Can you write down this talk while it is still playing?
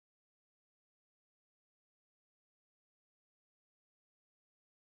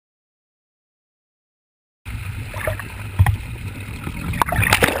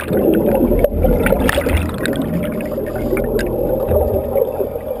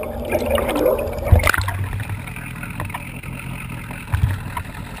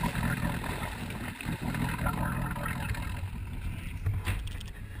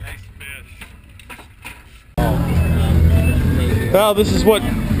Well, this is what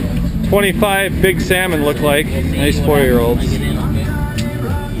 25 big salmon look like. Nice 4-year-olds.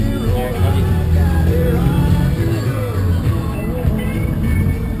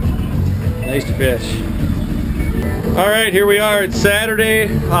 Nice fish. Alright, here we are. It's Saturday,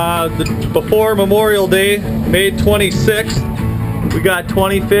 before Memorial Day, May 26th. We got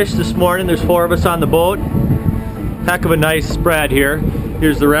 20 fish this morning. There's 4 of us on the boat. Heck of a nice spread here.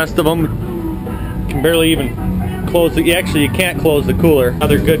 Here's the rest of them. You can barely even close the, actually you can't close the cooler.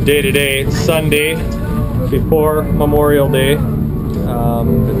 Another good day today. It's Sunday before Memorial Day, the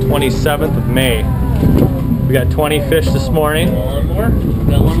 27th of May. We got 20 fish this morning. One more?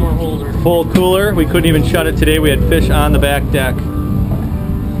 We got one more holder. Full cooler. We couldn't even shut it today. We had fish on the back deck.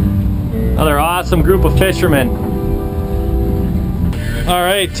 Another awesome group of fishermen.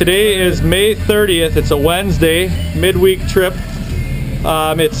 Alright, today is May 30th. It's a Wednesday, midweek trip.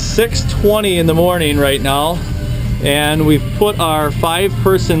 It's 6:20 in the morning right now, and we've put our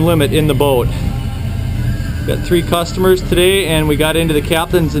 5-person limit in the boat. We've got 3 customers today, and we got into the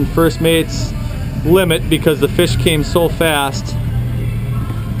captain's and first mate's limit because the fish came so fast.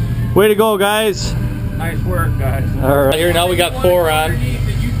 Way to go, guys. Nice work, guys. Alright, here now we got 4 on.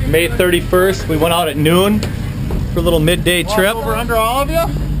 May 31st, we went out at noon for a little midday trip. Over under all of you?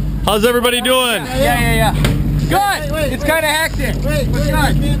 How's everybody doing? Yeah. Good! Wait, it's kind of hectic. Wait,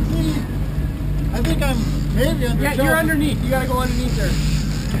 I can't see. I think I'm maybe under. Yeah, you're underneath. You gotta go underneath there.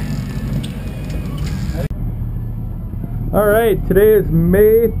 Alright, today is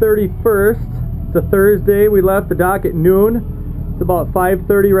May 31st. It's a Thursday. We left the dock at noon. It's about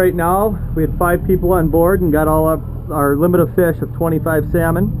 5:30 right now. We had 5 people on board and got all up our limit of fish of 25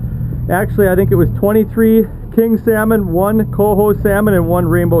 salmon. Actually, I think it was 23 king salmon, 1 coho salmon, and 1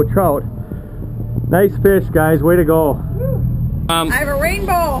 rainbow trout. Nice fish, guys. Way to go. I have a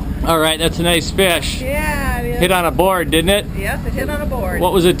rainbow. Alright, that's a nice fish. Yeah, it is. Hit on a board, didn't it? Yes, it hit on a board.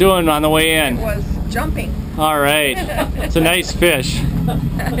 What was it doing on the way in? It was jumping. Alright. It's a nice fish.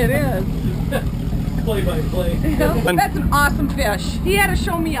 It is. Play by play. That's an awesome fish. He had to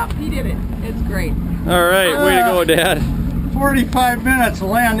show me up. He did it. It's great. Alright, way to go, Dad. 45 minutes to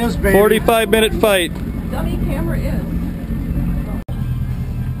land this baby. 45-minute fight. Dummy camera is.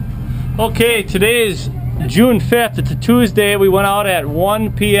 Okay, today is June 5th. It's a Tuesday. We went out at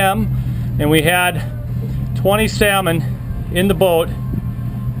 1 p.m. and we had 20 salmon in the boat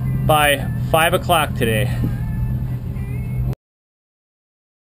by 5 o'clock today.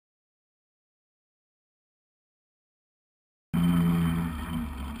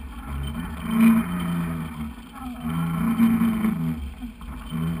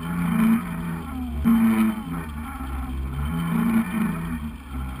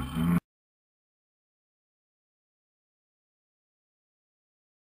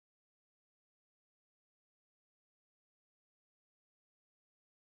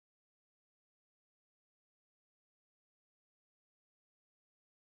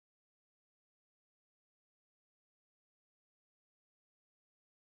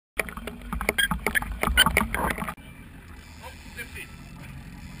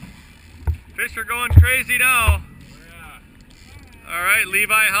 Fish are going crazy now. Yeah. Alright,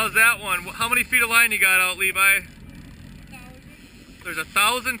 Levi, how's that one? How many feet of line you got out, Levi? 1,000. There's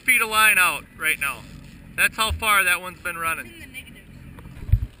 1,000 feet of line out right now. That's how far that one's been running. In the negatives.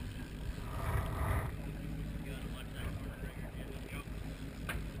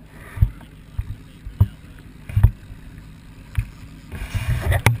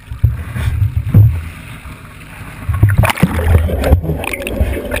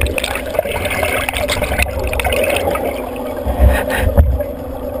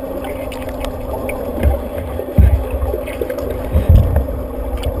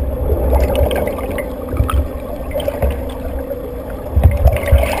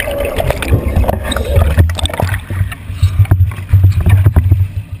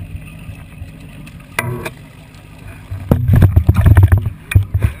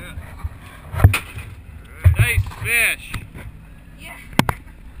 Fish. Yeah.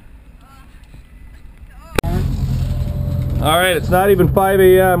 Alright, it's not even 5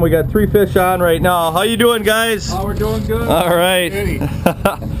 a.m. We got 3 fish on right now. How you doing, guys? Oh, we're doing good. Alright.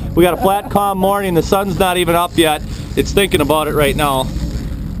 We got a flat, calm morning. The sun's not even up yet. It's thinking about it right now.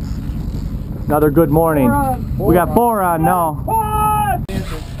 Another good morning. We got 4 on now.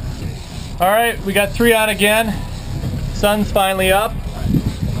 Alright, we got 3 on again. Sun's finally up.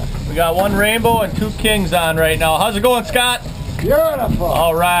 We got 1 rainbow and 2 kings on right now. How's it going, Scott? Beautiful.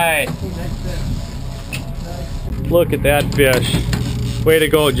 Alright. Look at that fish. Way to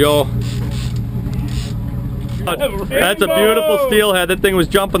go, Joe. That's a beautiful steelhead. That thing was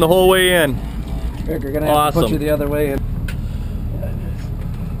jumping the whole way in. Rick, you're gonna have to Awesome. put you the other way in.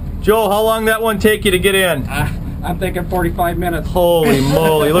 Joe, how long that one take you to get in? I'm thinking 45 minutes. Holy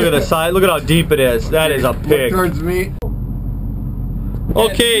moly, look at the size, look at how deep it is. That is a pig. Towards me.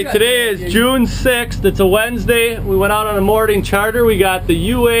 Okay, today is June 6th. It's a Wednesday. We went out on a morning charter. We got the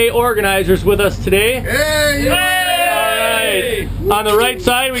UA organizers with us today. Hey! Hey! All right. On the right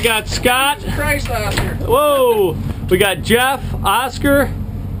side, we got Scott. Christ, Oscar. Whoa! We got Jeff, Oscar,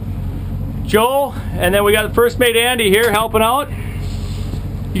 Joe, and then we got the first mate Andy here helping out.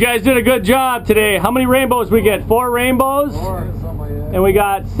 You guys did a good job today. How many rainbows we get? 4 rainbows? 4. And we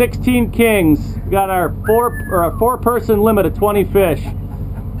got 16 kings. We got our 4-person limit of 20 fish.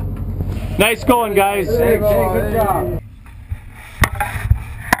 Nice going, guys. Hey, good job.